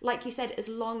think, like you said, as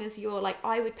long as you're like,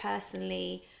 I would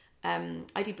personally,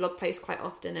 I do blog posts quite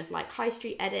often of like high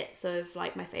street edits of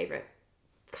like my favourite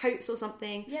coats or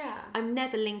something. Yeah. I'm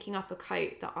never linking up a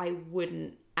coat that I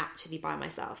wouldn't actually buy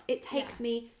myself. It takes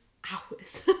me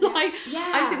hours.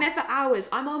 I'm sitting there for hours.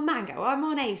 I'm on Mango, I'm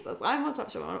on ASOS, I'm on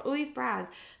Topshop, I'm on all these brands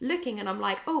looking, and I'm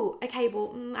like, oh, okay,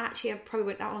 well, actually, I probably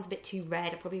wouldn't, that one's a bit too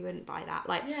red, I probably wouldn't buy that.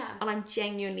 Like, and I'm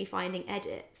genuinely finding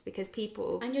edits because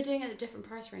people... And you're doing it at different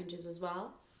price ranges as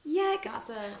well. Yeah,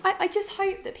 I just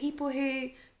hope that people who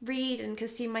read and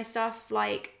consume my stuff,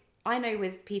 like, I know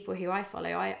with people who I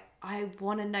follow, I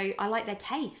want to know, I like their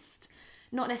taste.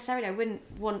 Not necessarily, I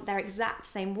wouldn't want their exact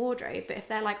same wardrobe, but if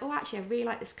they're like, oh, actually, I really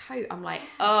like this coat, I'm like,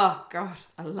 oh, God,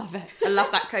 I love it. I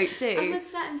love that coat too. And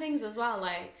with certain things as well,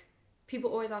 like, people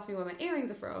always ask me where my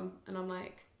earrings are from, and I'm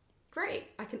like, great,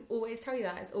 I can always tell you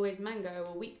that. It's always Mango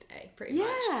or Weekday, pretty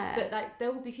much. But like,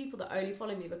 there will be people that only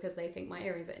follow me because they think my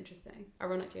earrings are interesting.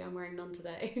 Ironically, I'm wearing none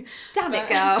today. Damn it,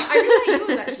 girl. I really like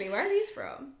yours, actually. Where are these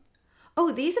from?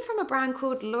 Oh, these are from a brand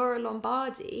called Laura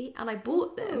Lombardi, and I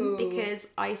bought them because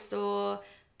I saw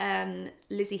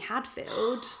Lizzie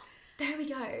Hadfield. There we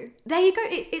go. There you go.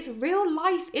 It's real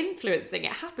life influencing.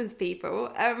 It happens, people.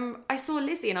 I saw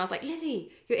Lizzie and I was like,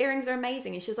 Lizzie, your earrings are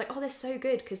amazing. And she was like, oh, they're so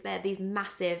good because they're these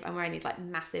massive, I'm wearing these like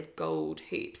massive gold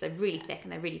hoops. They're really thick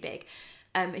and they're really big.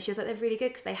 And she was like, they're really good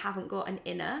because they haven't got an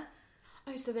inner.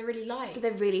 Oh, so they're really light.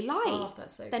 Oh,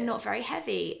 that's so good. They're not very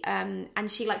heavy. And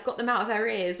she like got them out of her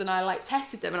ears and I like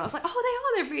tested them and I was like,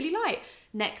 oh, they're really light.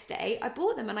 Next day, I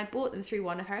bought them and I bought them through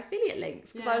one of her affiliate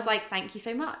links because I was like, thank you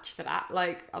so much for that.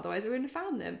 Like, otherwise I wouldn't have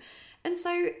found them. And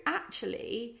so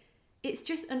actually, it's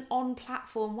just an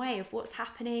on-platform way of what's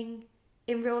happening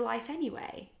in real life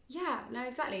anyway. Yeah, no,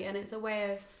 exactly. And it's a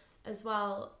way of, as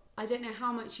well, I don't know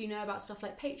how much you know about stuff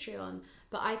like Patreon,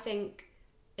 but I think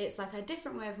it's like a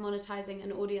different way of monetizing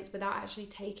an audience without actually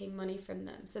taking money from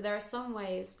them. So there are some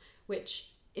ways which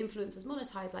influencers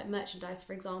monetize, like merchandise,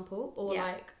 for example, or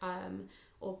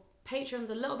or Patreon's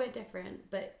a little bit different,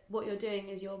 but what you're doing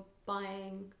is you're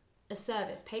buying a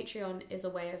service. Patreon is a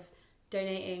way of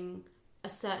donating a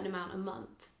certain amount a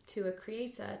month to a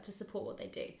creator to support what they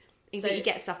do. So you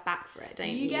get stuff back for it, don't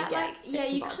you? You get like,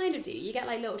 you kind of do. You get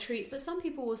like little treats, but some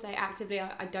people will say actively,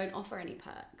 I don't offer any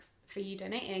perks for you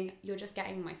donating. You're just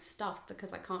getting my stuff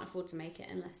because I can't afford to make it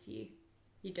unless you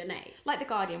donate. Like the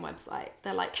Guardian website.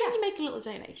 They're like, can you make a little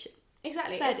donation?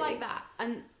 Exactly. It's like that.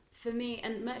 And for me,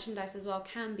 and merchandise as well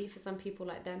can be for some people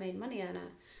like their main money earner.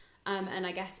 And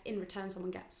I guess in return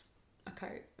someone gets a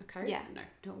coat. A coat? Yeah.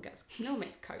 No one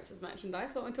makes coats as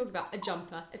merchandise. What am I talking about? A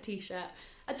jumper, a t-shirt,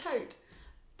 a tote.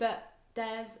 But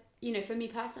there's, you know, for me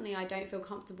personally, I don't feel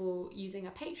comfortable using a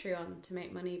Patreon to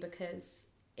make money because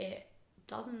it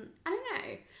doesn't, I don't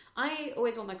know. I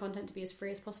always want my content to be as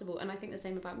free as possible. And I think the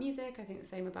same about music. I think the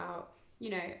same about,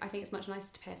 you know, I think it's much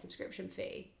nicer to pay a subscription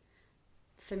fee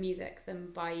for music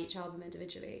than buy each album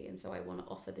individually. And so I want to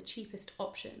offer the cheapest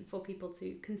option for people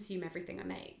to consume everything I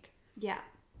make. Yeah.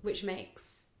 Which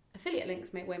makes affiliate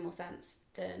links make way more sense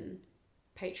than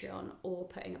Patreon or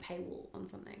putting a paywall on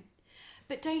something.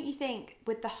 But don't you think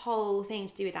with the whole thing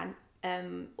to do with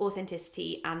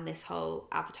authenticity and this whole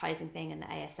advertising thing and the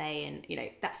ASA and, you know,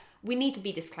 that we need to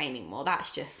be disclaiming more.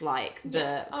 That's just like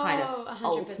the kind of 100%.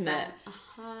 ultimate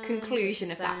conclusion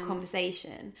of that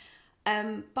conversation.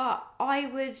 But I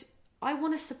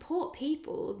want to support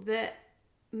people that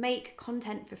make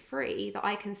content for free that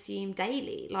I consume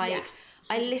daily. Like,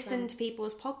 I listen to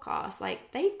people's podcasts,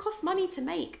 like they cost money to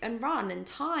make and run and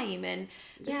time, and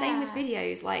the same with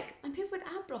videos. Like, and people with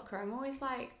ad blocker, I'm always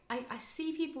like, I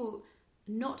see people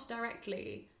not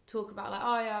directly talk about like,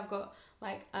 oh yeah, I've got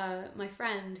like my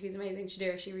friend who's amazing,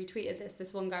 Shadira, she retweeted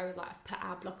this one guy was like, I've put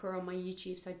ad blocker on my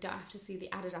YouTube so I don't have to see the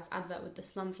Adidas advert with the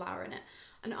sunflower in it.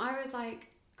 And I was like,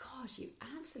 God, you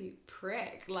absolute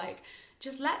prick. Like,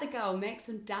 just let the girl make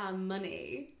some damn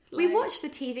money. Like, we watch the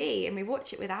TV and we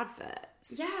watch it with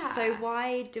adverts. Yeah. So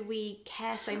why do we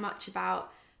care so much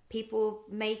about people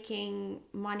making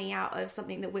money out of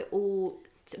something that we're all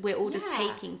just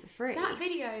taking for free? That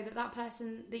video that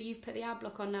person that you've put the ad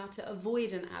block on now to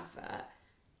avoid an advert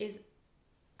is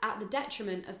at the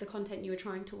detriment of the content you were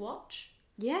trying to watch.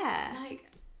 Yeah. Like,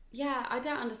 yeah, I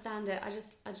don't understand it. I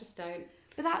just don't.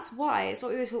 But that's why, it's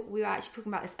what we were actually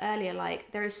talking about this earlier,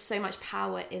 like there is so much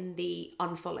power in the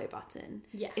unfollow button.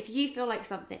 Yeah. If you feel like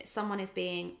someone is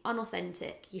being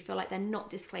unauthentic, you feel like they're not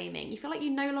disclaiming, you feel like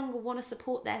you no longer want to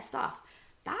support their stuff,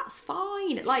 that's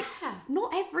fine. Like,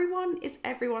 not everyone is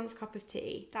everyone's cup of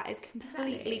tea. That is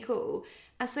completely cool.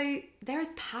 And so there is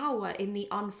power in the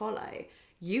unfollow.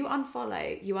 You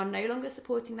unfollow, you are no longer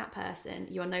supporting that person,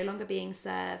 you are no longer being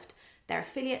served their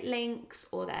affiliate links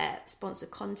or their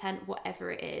sponsored content,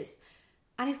 whatever it is,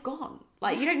 and it's gone.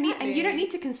 Like, you don't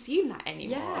need to consume that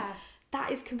anymore. Yeah. That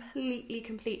is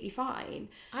completely fine.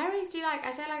 I always do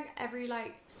I say every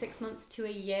 6 months to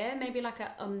a year, maybe like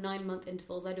a 9-month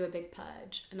intervals, I do a big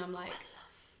purge, and I'm like,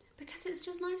 because it's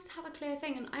just nice to have a clear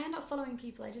thing. And I end up following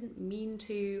people I didn't mean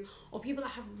to, or people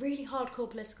that have really hardcore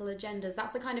political agendas.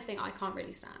 That's the kind of thing I can't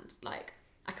really stand. Like,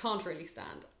 I can't really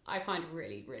stand. I find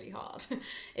really, really hard.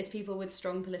 It's people with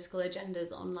strong political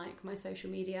agendas on my social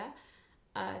media.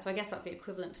 So I guess that's the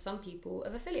equivalent for some people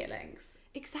of affiliate links.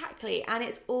 Exactly. And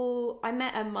it's all, I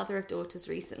met a mother of daughters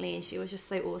recently and she was just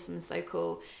so awesome and so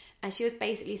cool. And she was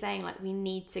basically saying we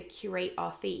need to curate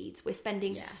our feeds. We're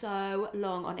spending so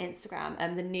long on Instagram.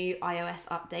 The new iOS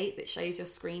update that shows your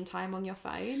screen time on your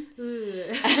phone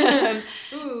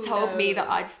told me that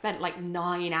I'd spent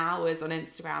 9 hours on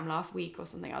Instagram last week or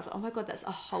something. I was like, oh my God, that's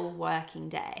a whole working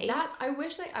day. I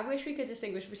wish we could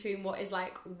distinguish between what is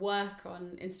work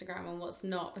on Instagram and what's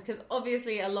not, because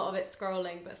obviously a lot of it's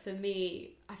scrolling. But for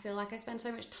me, I feel like I spend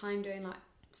so much time doing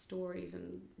stories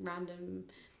and random.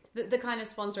 The kind of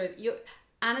sponsor is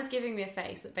Anna's giving me a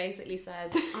face that basically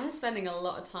says I'm spending a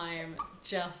lot of time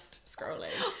just scrolling.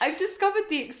 I've discovered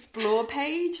the Explore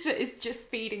page that is just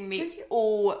feeding me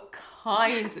all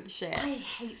kinds of shit. I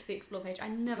hate the Explore page. I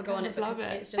never go on it because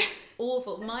it's just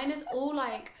awful. Mine is all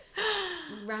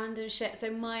random shit. So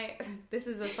this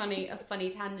is a funny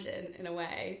tangent in a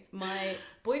way. My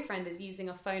boyfriend is using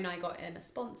a phone I got in a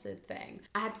sponsored thing.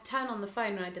 I had to turn on the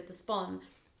phone when I did the spawn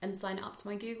and sign it up to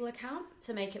my Google account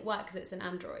to make it work because it's an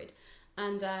Android.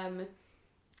 And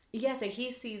so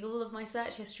he sees all of my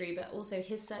search history, but also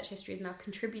his search history is now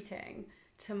contributing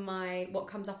to what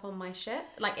comes up on my shit,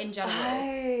 in general.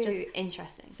 Oh, just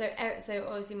interesting. So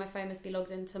obviously my phone must be logged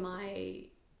into my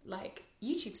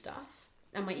YouTube stuff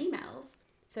and my emails.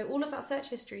 So all of that search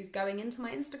history is going into my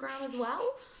Instagram as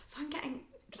well. So I'm getting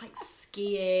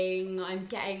skiing, I'm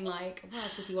getting what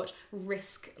else does he watch?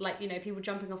 Risk, people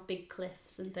jumping off big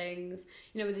cliffs and things.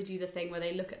 Where they do the thing where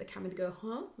they look at the camera and they go,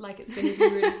 huh? It's going to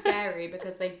be really scary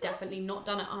because they've definitely not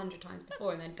done it 100 times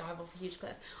before and then dive off a huge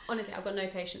cliff. Honestly, I've got no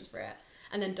patience for it.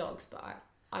 And then dogs, but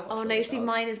I watch all the dogs.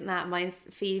 Mine isn't that. Mine's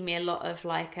feeding me a lot of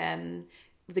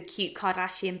the cute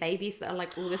Kardashian babies that are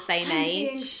all the same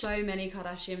age. I'm seeing so many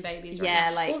Kardashian babies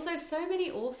right now. Also so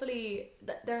many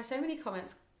there are so many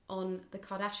comments on the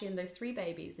Kardashian, those 3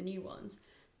 babies, the new ones.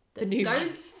 They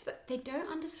don't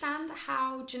understand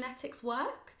how genetics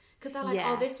work. Because they're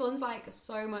oh, this one's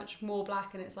so much more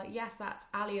black. And it's yes, that's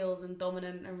alleles and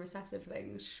dominant and recessive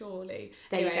things, surely.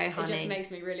 There you go, honey. It just makes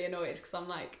me really annoyed because I'm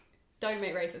don't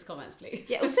make racist comments, please.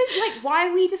 Yeah, also, why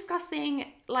are we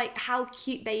discussing, how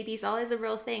cute babies are? There's a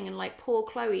real thing. And, poor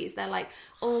Chloe's, they're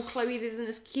oh, Chloe's isn't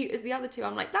as cute as the other 2.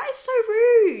 I'm that is so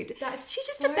rude. She's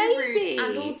just a baby. Rude.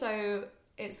 And also,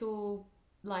 it's all,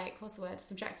 what's the word?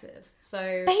 Subjective.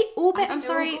 So I'm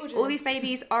sorry, all these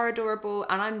babies are adorable,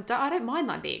 and I don't mind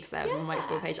them being served on my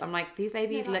Explore page. I'm these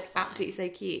babies look absolutely so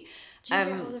cute. Do you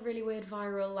get all the really weird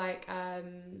viral,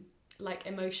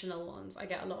 emotional ones? I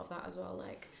get a lot of that as well,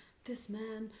 this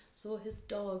man saw his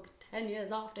dog 10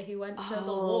 years after he went to the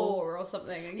war or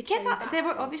something. And I get that. There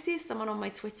were obviously someone on my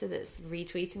Twitter that's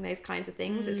retweeting those kinds of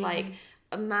things. It's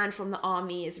a man from the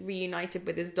army is reunited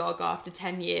with his dog after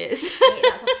 10 years.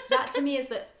 That to me is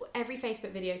every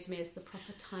Facebook video to me is the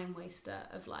proper time waster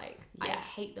of I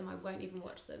hate them, I won't even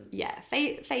watch them. Yeah,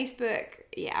 Facebook,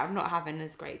 I'm not having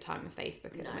as great time with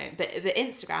Facebook at the moment. But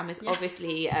Instagram is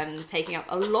obviously taking up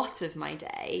a lot of my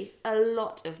day.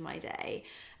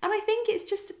 And I think it's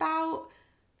just about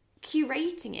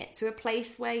curating it to a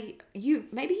place where you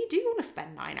do want to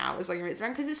spend 9 hours on your Instagram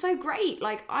because it's so great.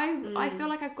 Like I feel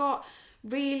like I've got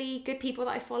really good people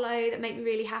that I follow that make me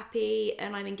really happy,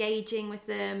 and I'm engaging with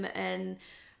them, and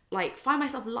like find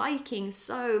myself liking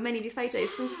so many of these photos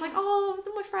because I'm just like, oh,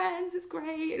 they're my friends, it's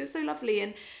great, it's so lovely.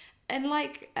 And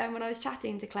like when I was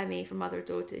chatting to Clemmy from Mother of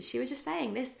Daughters, she was just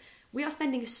saying this, we are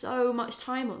spending so much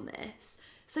time on this,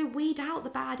 so weed out the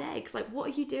bad eggs. Like, what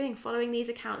are you doing following these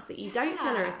accounts that you don't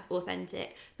feel are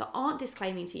authentic, that aren't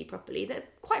disclaiming to you properly,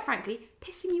 that quite frankly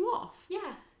pissing you off?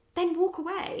 Yeah. Then walk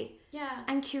away. Yeah.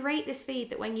 And curate this feed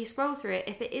that when you scroll through it,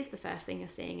 if it is the first thing you're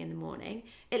seeing in the morning,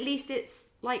 at least it's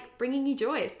like bringing you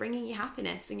joy, it's bringing you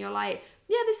happiness, and you're like,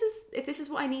 yeah, if this is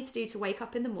what I need to do to wake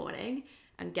up in the morning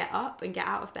and get up and get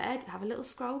out of bed, have a little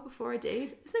scroll before I do,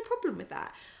 there's no problem with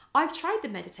that. I've tried the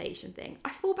meditation thing.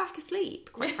 I fall back asleep,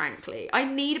 quite frankly. I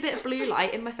need a bit of blue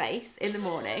light in my face in the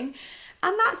morning,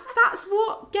 and that's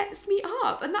what gets me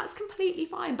up, and that's completely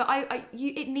fine. But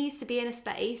it needs to be in a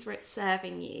space where it's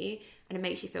serving you and it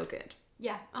makes you feel good.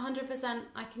 Yeah, 100%.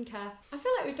 I concur. I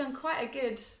feel like we've done quite a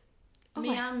good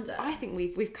meander. I think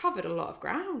we've covered a lot of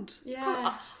ground.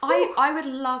 Yeah. I would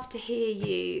love to hear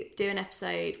you do an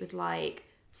episode with like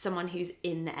someone who's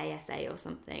in the ASA or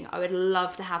something. I would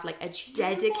love to have like a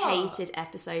dedicated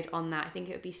episode on that. I think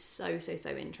it would be so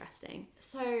interesting.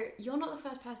 So you're not the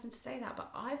first person to say that, but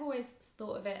I've always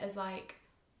thought of it as like,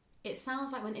 it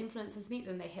sounds like when influencers meet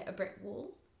them, they hit a brick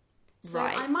wall. So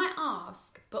right. I might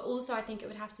ask, but also I think it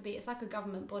would have to be, it's like a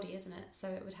government body, isn't it? So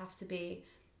it would have to be,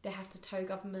 they have to toe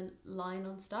government line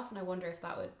on stuff, and I wonder if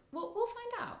that would, we'll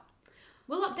find out.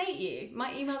 We'll update you.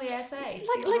 Might email the ASA.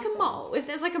 Like a mole. If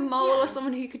there's like a mole or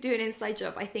someone who could do an inside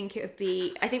job, I think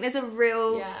there's a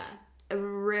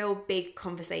real big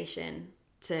conversation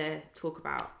to talk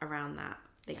about around that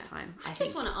big time. I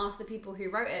just want to ask the people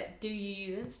who wrote it, do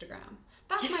you use Instagram?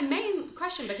 That's my main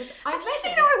question, because I've Have you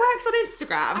seen how it works on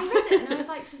Instagram? I read it and I was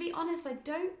like, to be honest, I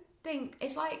don't think,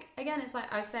 it's like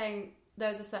I was saying,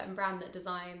 there's a certain brand that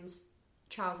designs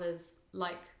trousers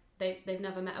like they've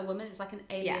never met a woman. It's like an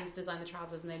aliens design the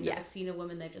trousers and they've never seen a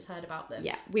woman, they've just heard about them.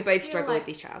 Yeah, we both struggle with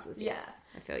these trousers. Yeah. Yes,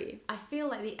 I feel you. I feel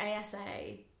like the ASA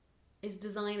is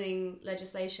designing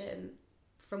legislation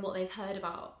from what they've heard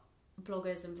about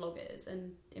bloggers and vloggers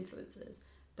and influencers,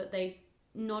 but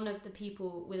none of the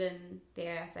people within the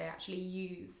ASA actually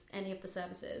use any of the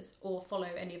services or follow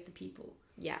any of the people.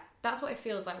 Yeah. That's what it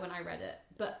feels like when I read it.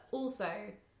 But also,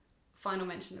 final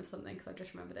mention of something, because I've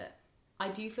just remembered it. I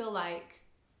do feel like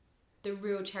the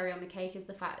real cherry on the cake is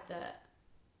the fact that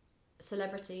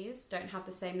celebrities don't have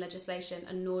the same legislation,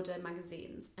 and nor do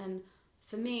magazines. And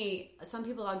for me, some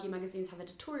people argue magazines have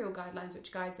editorial guidelines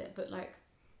which guides it, but like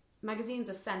magazines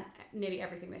are sent nearly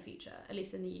everything they feature, at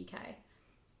least in the UK.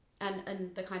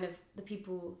 And the kind of the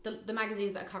people, the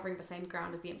magazines that are covering the same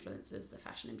ground as the influencers, the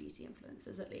fashion and beauty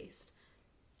influencers at least.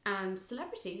 And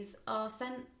celebrities are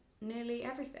sent nearly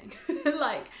everything.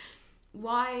 Like,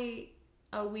 why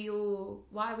are we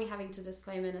having to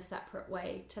disclaim in a separate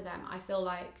way to them? I feel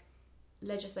like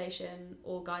legislation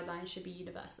or guidelines should be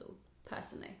universal,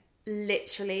 personally.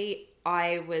 Literally,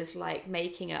 I was like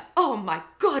making a oh my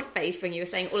god face when you were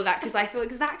saying all of that, because I feel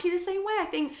exactly the same way. I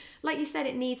think, like you said,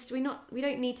 we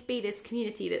don't need to be this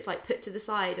community that's like put to the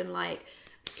side and like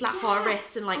slap our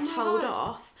wrist and like told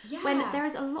off. Yeah. When there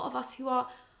is a lot of us who are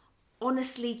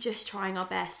honestly just trying our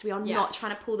best. We are not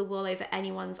trying to pull the wool over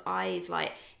anyone's eyes.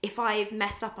 Like, if I've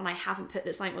messed up and I haven't put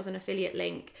that something was an affiliate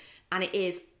link, and it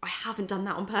is, I haven't done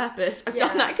that on purpose. I've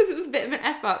done that because it was a bit of an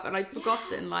F up and I'd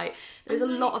forgotten. Like, there's a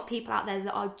lot of people out there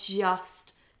that are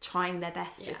just trying their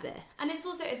best with this. And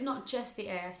it's not just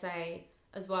the ASA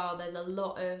as well. There's a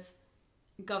lot of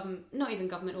not even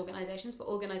government organisations, but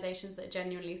organisations that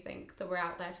genuinely think that we're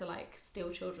out there to like steal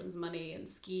children's money and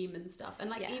scheme and stuff. And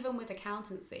like even with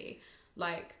accountancy,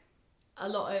 like a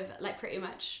lot of like pretty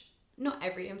much not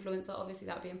every influencer, obviously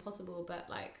that would be impossible, but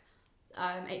like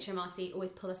HMRC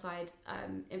always pull aside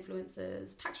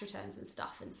influencers' tax returns and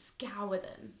stuff and scour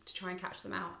them to try and catch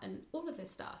them out and all of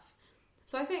this stuff.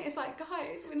 So I think it's like,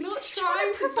 guys, we're not just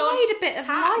trying to provide a bit of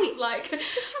tax, light. like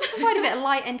just trying to provide a bit of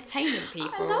light entertainment,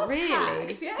 people. I love really.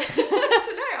 Tax, yeah.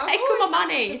 Take all my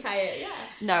money. To pay it, yeah.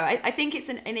 No, I think it's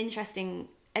an interesting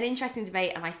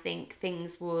debate, and I think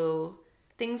things will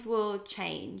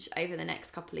change over the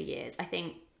next couple of years. I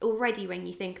think already when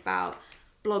you think about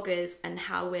bloggers and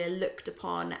how we're looked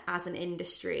upon as an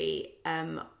industry,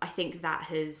 I think that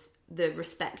the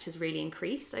respect has really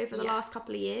increased over the last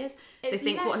couple of years. So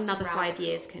think what another 5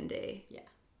 years can do. Yeah,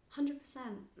 100%.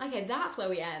 Okay, that's where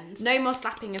we end. No more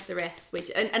slapping of the wrist,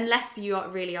 unless you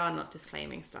really are not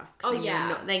disclaiming stuff. Oh, then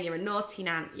yeah. Then you're a naughty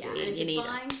Nancy. Yeah, and if you're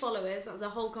buying followers, that's a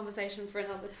whole conversation for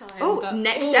another time. Oh,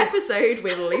 next episode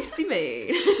with Lucy Moon.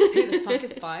 Who the fuck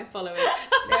is buying followers?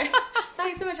 No.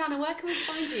 Thanks so much, Anna. Where can we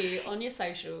find you on your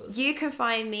socials? You can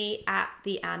find me at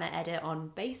the Anna Edit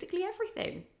on basically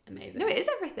everything. Amazing. No, it is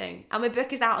everything. And my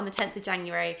book is out on the 10th of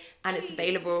January and it's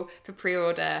available for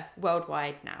pre-order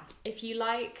worldwide now. If you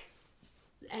like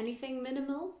anything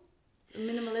minimalism,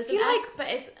 but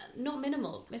it's not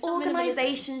minimal. It's not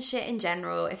organisation shit in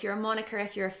general. If you're a Monica,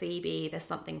 if you're a Phoebe, there's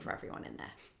something for everyone in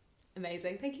there.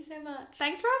 Amazing. Thank you so much.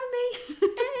 Thanks for having me.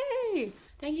 Hey!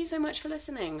 Thank you so much for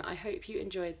listening. I hope you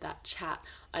enjoyed that chat.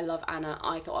 I love Anna.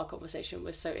 I thought our conversation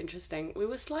was so interesting. We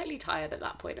were slightly tired at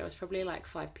that point. It was probably like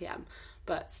 5 p.m.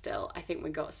 But still, I think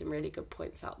we got some really good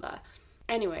points out there.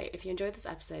 Anyway, if you enjoyed this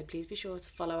episode, please be sure to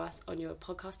follow us on your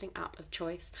podcasting app of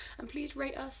choice. And please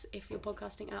rate us if your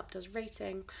podcasting app does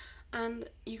rating. And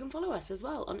you can follow us as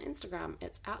well on Instagram.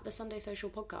 It's at the Sunday Social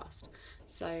Podcast.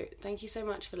 So thank you so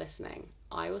much for listening.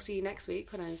 I will see you next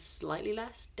week when I'm slightly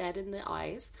less dead in the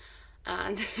eyes.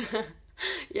 And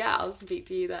yeah, I'll speak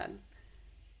to you then.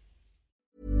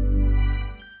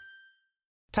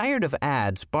 Tired of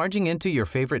ads barging into your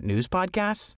favorite news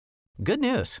podcasts? Good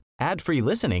news. Ad-free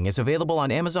listening is available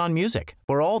on Amazon Music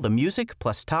for all the music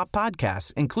plus top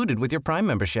podcasts included with your Prime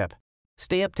membership.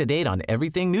 Stay up to date on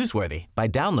everything newsworthy by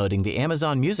downloading the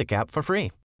Amazon Music app for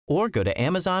free or go to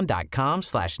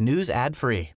amazon.com/news ad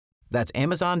free. That's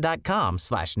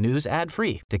amazon.com/news ad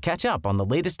free to catch up on the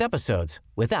latest episodes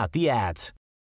without the ads.